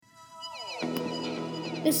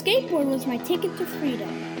The skateboard was my ticket to freedom,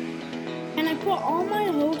 and I put all my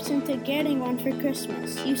hopes into getting one for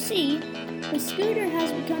Christmas. You see, the scooter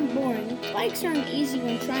has become boring. Bikes aren't easy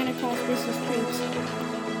when trying to cross busy streets.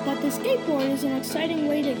 But the skateboard is an exciting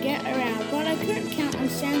way to get around. But I couldn't count on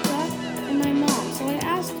Santa and my mom, so I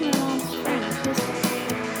asked my mom's friend, Kristen.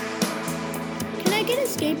 Can I get a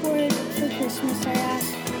skateboard for Christmas? I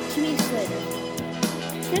asked 2 weeks later.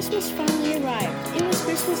 Christmas finally arrived. It was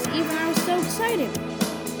Christmas Eve and I was so excited.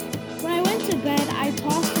 When I went to bed, I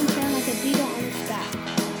tossed and turned like a beetle on its back.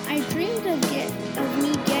 I dreamed of me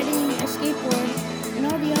getting a skateboard and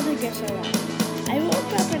all the other gifts I wanted. I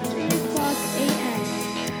woke up at 3 o'clock a.m.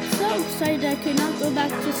 so excited I could not go back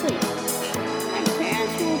to sleep. My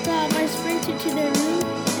parents woke up. I sprinted to their room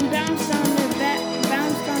and bounced on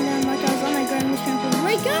them like I was on my grandma's trampoline.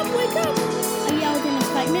 Wake up! Wake up! I yelled in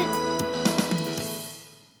excitement.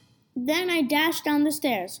 Then I dashed down the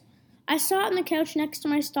stairs. I sat on the couch next to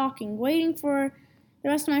my stocking, waiting for the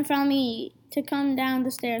rest of my family to come down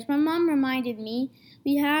the stairs. My mom reminded me,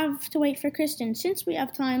 we have to wait for Kristen. Since we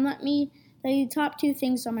have time, let me tell you the top 2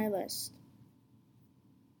 things on my list.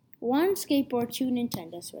 1 skateboard, 2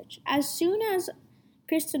 Nintendo Switch. As soon as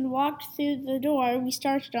Kristen walked through the door, we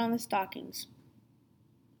started on the stockings.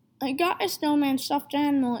 I got a snowman stuffed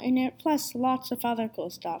animal in it, plus lots of other cool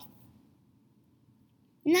stuff.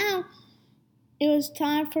 Now, it was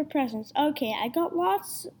time for presents. Okay, I got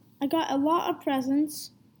a lot of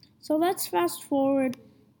presents. So let's fast forward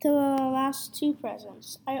to the last 2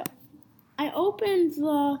 presents. I opened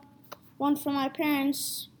the one from my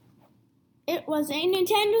parents. It was a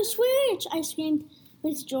Nintendo Switch! I screamed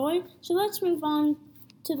with joy. So let's move on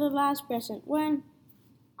to the last present. When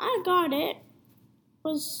I got it,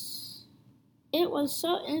 was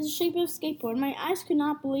so in the shape of a skateboard. My eyes could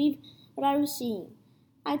not believe what I was seeing.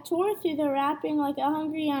 I tore through the wrapping like a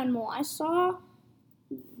hungry animal. I saw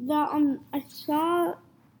the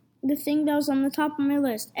thing that was on the top of my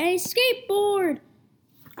list. A skateboard!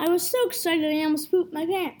 I was so excited I almost pooped my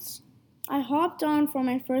pants. I hopped on for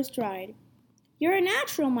my first ride. You're a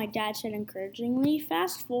natural, my dad said encouragingly.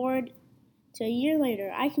 Fast forward to a year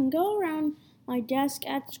later. I can go around my desk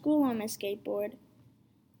at school on my skateboard.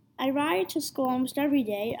 I ride to school almost every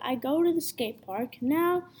day. I go to the skate park.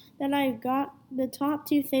 Now that I got the top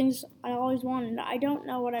 2 things I always wanted, I don't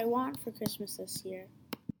know what I want for Christmas this year.